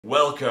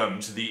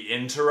Welcome to the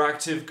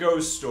interactive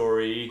ghost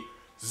story,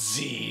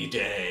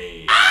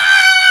 Z-Day.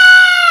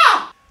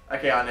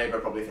 Okay, our neighbour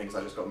probably thinks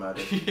I just got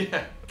murdered.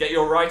 Yeah. Get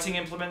your writing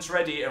implements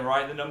ready and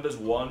write the numbers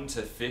 1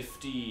 to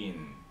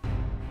 15.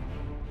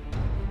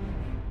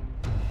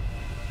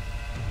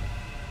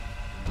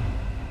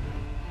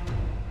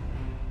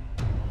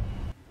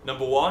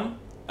 Number 1,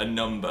 a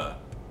number.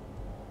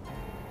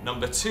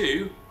 Number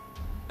 2,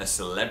 a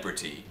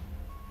celebrity.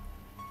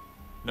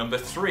 Number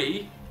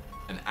 3,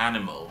 an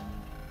animal.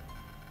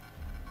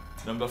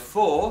 Number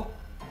 4,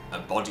 a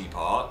body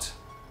part.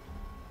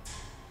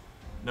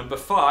 Number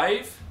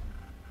 5,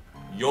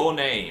 your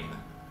name.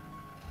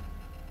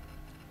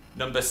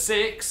 Number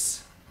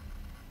 6,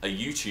 a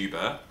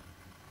YouTuber.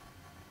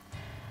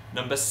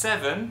 Number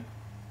 7,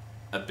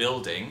 a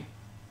building.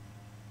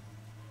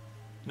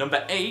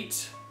 Number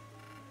 8,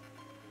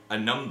 a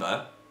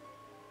number.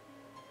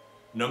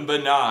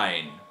 Number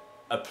 9,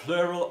 a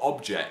plural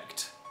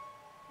object.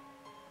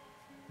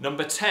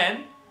 Number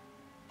 10,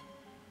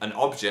 an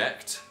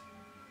object.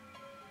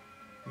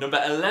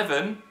 Number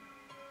 11,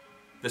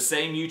 the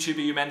same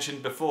YouTuber you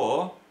mentioned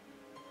before.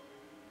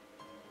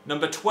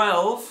 Number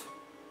 12,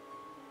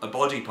 a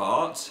body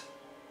part.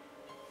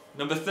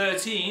 Number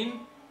 13,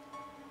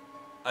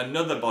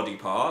 another body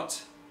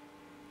part.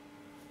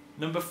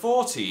 Number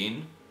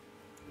 14,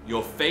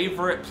 your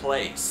favourite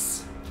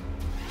place.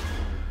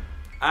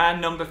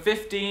 And number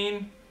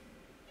 15,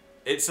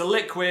 it's a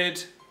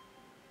liquid.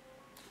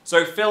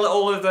 So fill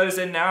all of those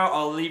in now.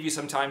 I'll leave you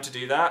some time to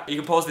do that. You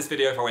can pause this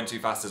video if I went too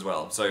fast as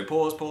well. So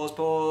pause, pause,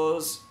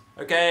 pause.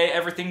 Okay,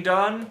 everything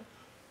done?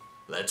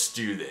 Let's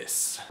do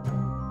this.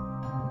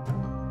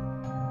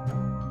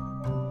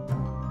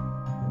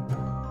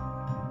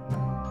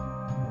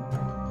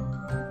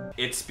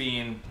 It's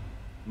been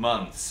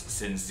months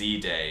since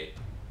Z-Day.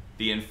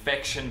 The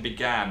infection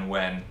began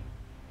when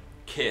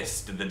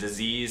kissed the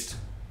diseased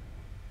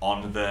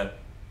on the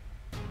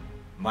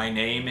 "my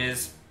name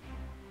is"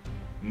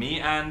 me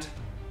and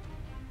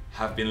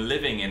have been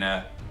living in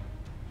a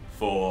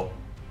for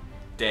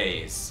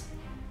days.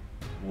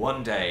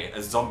 One day,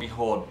 a zombie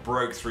horde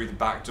broke through the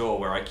back door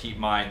where I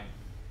keep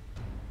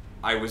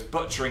I was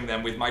butchering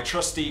them with my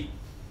trusty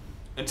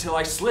until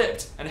I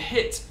slipped and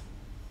hit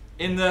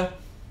in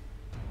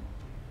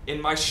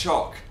my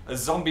shock. A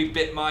zombie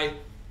bit my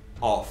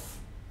off.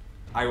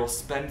 I will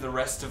spend the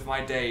rest of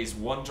my days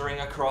wandering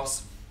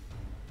across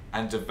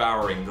and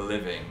devouring the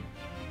living.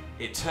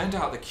 It turned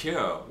out the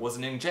cure was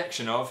an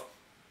injection of,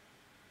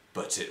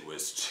 but it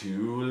was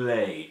too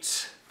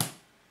late.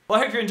 Well,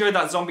 I hope you enjoyed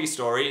that zombie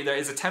story. There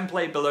is a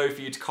template below for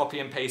you to copy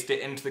and paste it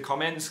into the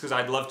comments because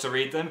I'd love to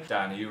read them.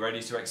 Dan, are you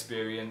ready to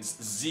experience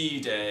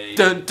Z-Day?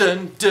 Dun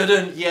dun dun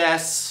dun,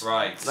 yes.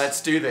 Right. Let's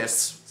do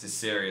this. This is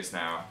serious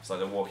now. It's like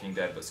The Walking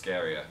Dead but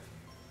scarier.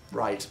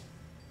 Right.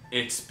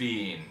 It's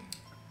been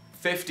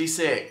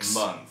 56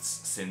 months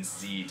since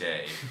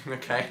Z-Day.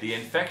 Okay. The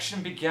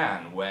infection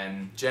began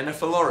when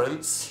Jennifer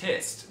Lawrence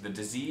kissed the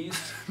diseased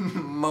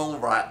mole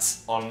rat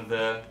on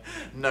the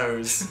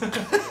nose.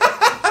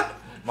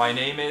 "My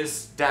name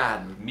is"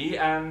 Dan. Me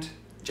and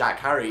Jack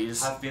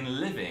Harries have been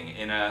living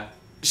in a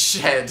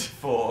shed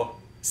for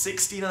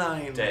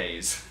 69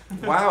 days.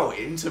 Wow,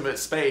 intimate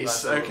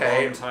space. That's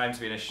okay. a long time to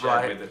be in a shed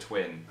Right. with a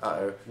twin.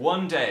 Uh-oh.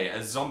 One day,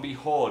 a zombie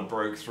horde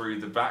broke through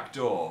the back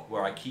door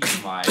where I keep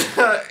my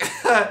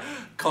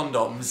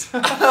Condoms.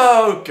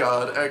 Oh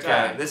god, okay.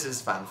 Dan. This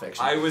is fan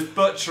fiction. I was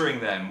butchering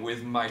them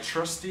with my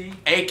trusty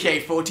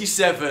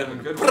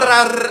AK-47. Good one.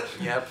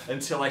 Brrr. Yep.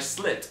 until I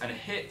slipped and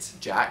hit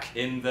Jack.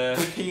 in the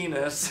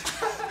Penis.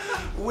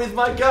 With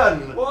my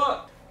gun.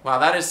 what? Wow,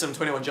 that is some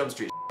 21 Jump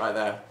Street right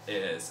there.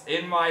 It is.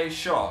 In my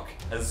shock,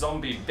 a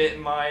zombie bit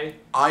my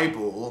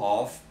Eyeball.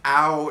 off.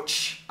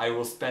 Ouch. I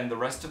will spend the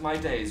rest of my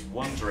days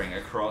wandering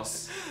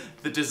across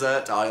The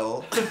dessert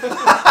aisle.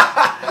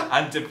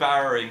 and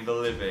devouring the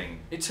living.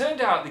 It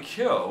turned out the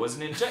cure was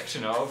an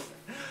injection of,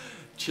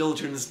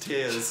 Children's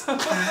tears. and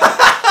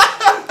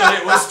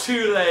it was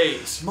too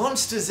late.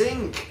 Monsters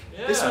Inc.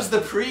 This Yeah. was the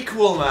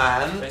prequel,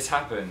 man. This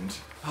happened.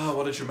 Oh,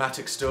 what a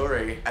dramatic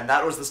story. And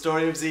that was the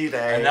story of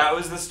Z-Day. And that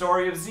was the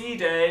story of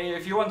Z-Day.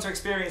 If you want to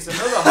experience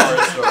another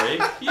horror story,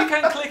 you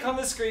can click on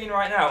the screen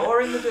right now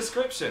or in the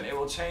description. It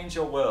will change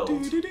your world.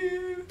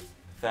 Doo-doo-doo.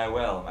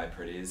 Farewell, my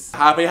pretties.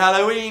 Happy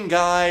Halloween,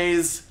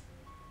 guys.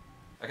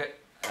 Okay.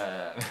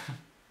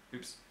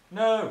 Oops.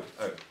 No.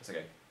 Oh, it's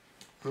okay.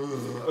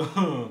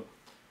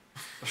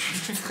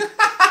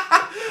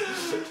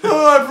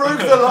 Oh, I broke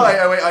the light.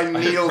 Oh wait, I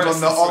kneeled Press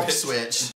on the the off switch. switch.